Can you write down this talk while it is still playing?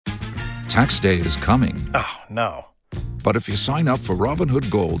Tax day is coming. Oh, no. But if you sign up for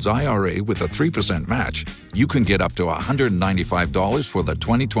Robinhood Gold's IRA with a 3% match, you can get up to $195 for the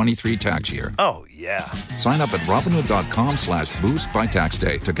 2023 tax year. Oh, yeah. Sign up at Robinhood.com/boost by tax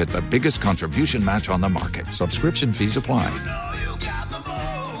day to get the biggest contribution match on the market. Subscription fees apply.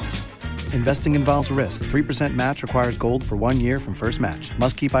 Investing involves risk. 3% match requires gold for 1 year from first match.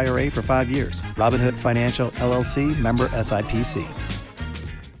 Must keep IRA for 5 years. Robinhood Financial, LLC, member SIPC.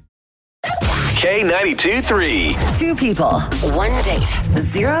 K92-3. Two people, one date,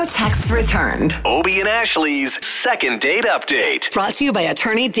 zero texts returned. Obie and Ashley's second date update. Brought to you by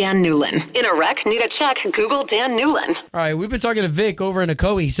attorney Dan Newlin. In a wreck, need a check, Google Dan Newlin. All right, we've been talking to Vic over in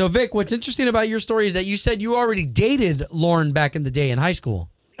Ocoee. So, Vic, what's interesting about your story is that you said you already dated Lauren back in the day in high school.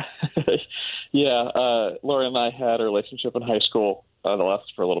 Yeah, Lauren and I had a relationship in high school that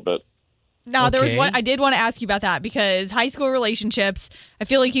lasted for a little bit. Now, there was Okay. one I did want to ask you about that because high school relationships, I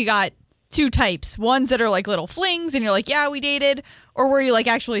feel like you got two types. Ones that are like little flings and you're like, yeah, we dated, or were you like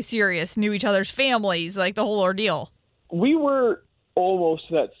actually serious, knew each other's families, like the whole ordeal? We were almost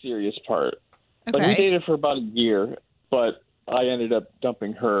that serious part. Like, we Okay. dated for about a year, but I ended up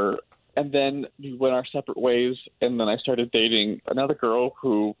dumping her. And then we went our separate ways, and then I started dating another girl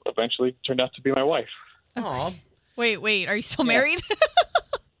who eventually turned out to be my wife. Oh, Wait, are you still married?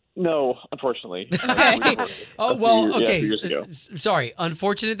 No, unfortunately. Okay. Oh, well, okay. A few years ago. Sorry.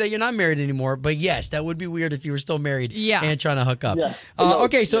 Unfortunate that you're not married anymore, but yes, that would be weird if you were still married Yeah. and trying to hook up. Yeah. No,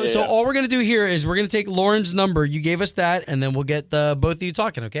 Okay, so yeah. all we're going to do here is we're going to take Lauren's number. You gave us that, and then we'll get the both of you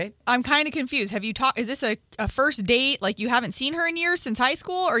talking, okay? I'm kind of confused. Have you talked? Is this a first date? Like you haven't seen her in years since high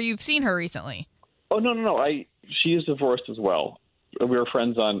school, or you've seen her recently? Oh, no. She is divorced as well. We were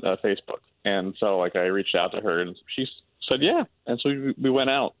friends on Facebook. And so, like, I reached out to her, and she said, yeah. And so we went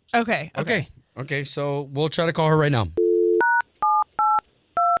out. Okay. Okay, so we'll try to call her right now.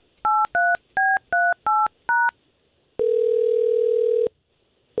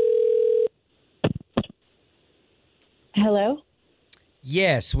 Hello,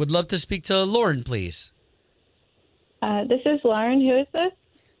 Yes, would love to speak to Lauren, please. this is Lauren. Who is this?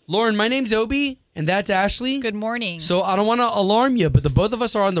 Lauren, my name's Obie, and that's Ashley. Good morning. So I don't want to alarm you, but the both of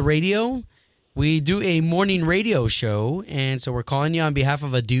us are on the radio. We do a morning radio show, and so we're calling you on behalf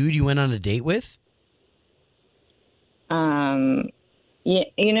of a dude you went on a date with.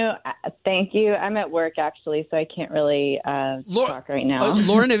 Thank you. I'm at work actually, so I can't really talk right now.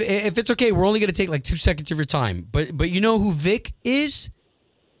 Lauren, if it's okay, we're only going to take like 2 seconds of your time. But you know who Vic is?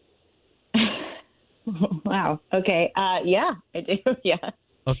 Wow. Okay. Yeah, I do. Yeah.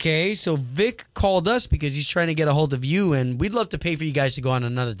 Okay, so Vic called us because he's trying to get a hold of you, and we'd love to pay for you guys to go on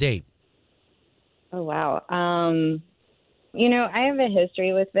another date. Oh wow. I have a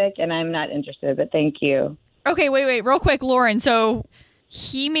history with Vic, and I'm not interested. But thank you. Okay, wait, real quick, Lauren. So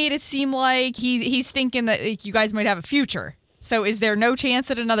he made it seem like he's thinking that like, you guys might have a future. So is there no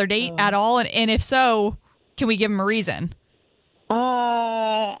chance at another date at all? And if so, can we give him a reason?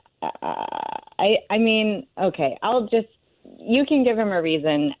 I mean, okay. You can give him a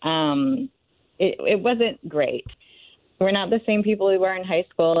reason. It wasn't great. We're not the same people we were in high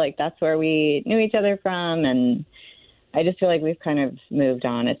school. Like, that's where we knew each other from. And I just feel like we've kind of moved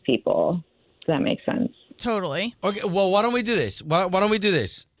on as people. Does that make sense? Totally. Okay, well, why don't we do this? Why don't we do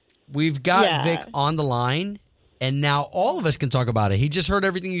this? We've got Vic on the line, and now all of us can talk about it. He just heard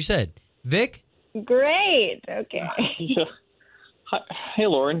everything you said. Vic? Great. Okay. Hi, hey,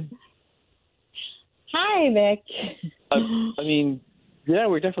 Lauren. Hi, Vic. I mean, yeah,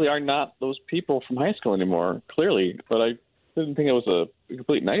 we definitely are not those people from high school anymore, clearly. But I didn't think it was a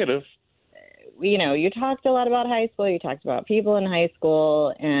complete negative. You talked a lot about high school. You talked about people in high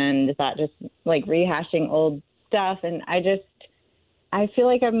school, and that just like rehashing old stuff. And I feel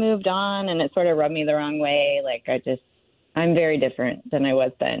like I've moved on, and it sort of rubbed me the wrong way. Like I'm very different than I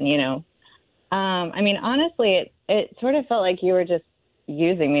was then, I mean, honestly, it sort of felt like you were just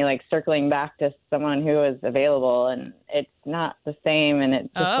using me, like circling back to someone who was available, and it's not the same, and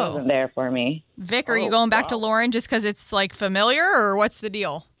it just wasn't there for me. Vic, are you going back to Lauren just because it's like familiar, or what's the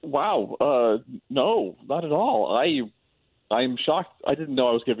deal? Wow. No, not at all. I'm shocked. I didn't know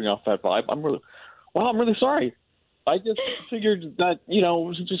I was giving off that vibe. I'm really sorry. I just figured that,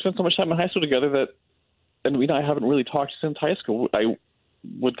 since we spent so much time in high school together and we I haven't really talked since high school, I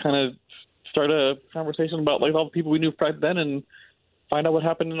would kind of start a conversation about like all the people we knew back then and find out what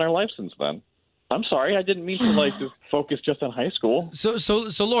happened in our life since then. I'm sorry. I didn't mean to like just focus just on high school. So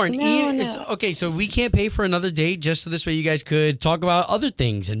Lauren, okay, so we can't pay for another date just so this way you guys could talk about other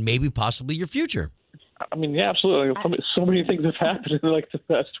things and maybe possibly your future. I mean, yeah, absolutely. So many things have happened in like the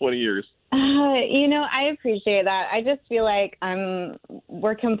past 20 years. I appreciate that. I just feel like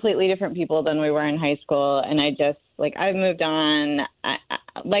we're completely different people than we were in high school, and I just I've moved on.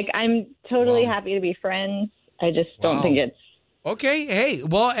 I'm totally happy to be friends. I just don't think it's okay. Hey,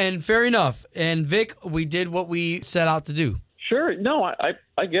 well, and fair enough. And Vic, we did what we set out to do. Sure. No,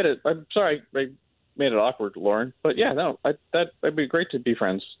 I get it. I'm sorry I made it awkward, Lauren. But yeah, no, that'd be great to be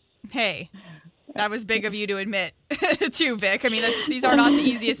friends. Hey. That was big of you to admit, too, Vic. I mean, these are not the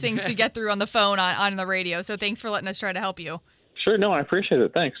easiest things to get through on the phone on the radio. So thanks for letting us try to help you. Sure. No, I appreciate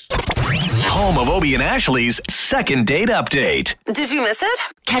it. Thanks. Home of Obie and Ashley's second date update. Did you miss it?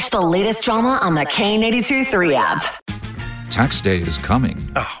 Catch the latest drama on the K82-3 app. Tax day is coming.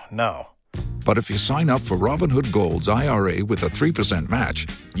 Oh, no. But if you sign up for Robinhood Gold's IRA with a 3% match,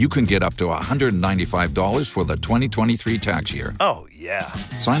 you can get up to $195 for the 2023 tax year. Oh, yeah.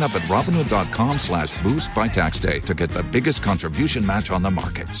 Sign up at Robinhood.com/boost by tax day to get the biggest contribution match on the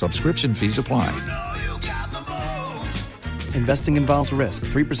market. Subscription fees apply. Investing involves risk.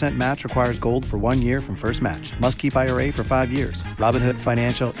 3% match requires gold for 1 year from first match. Must keep IRA for 5 years. Robinhood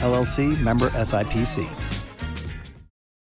Financial, LLC, member SIPC.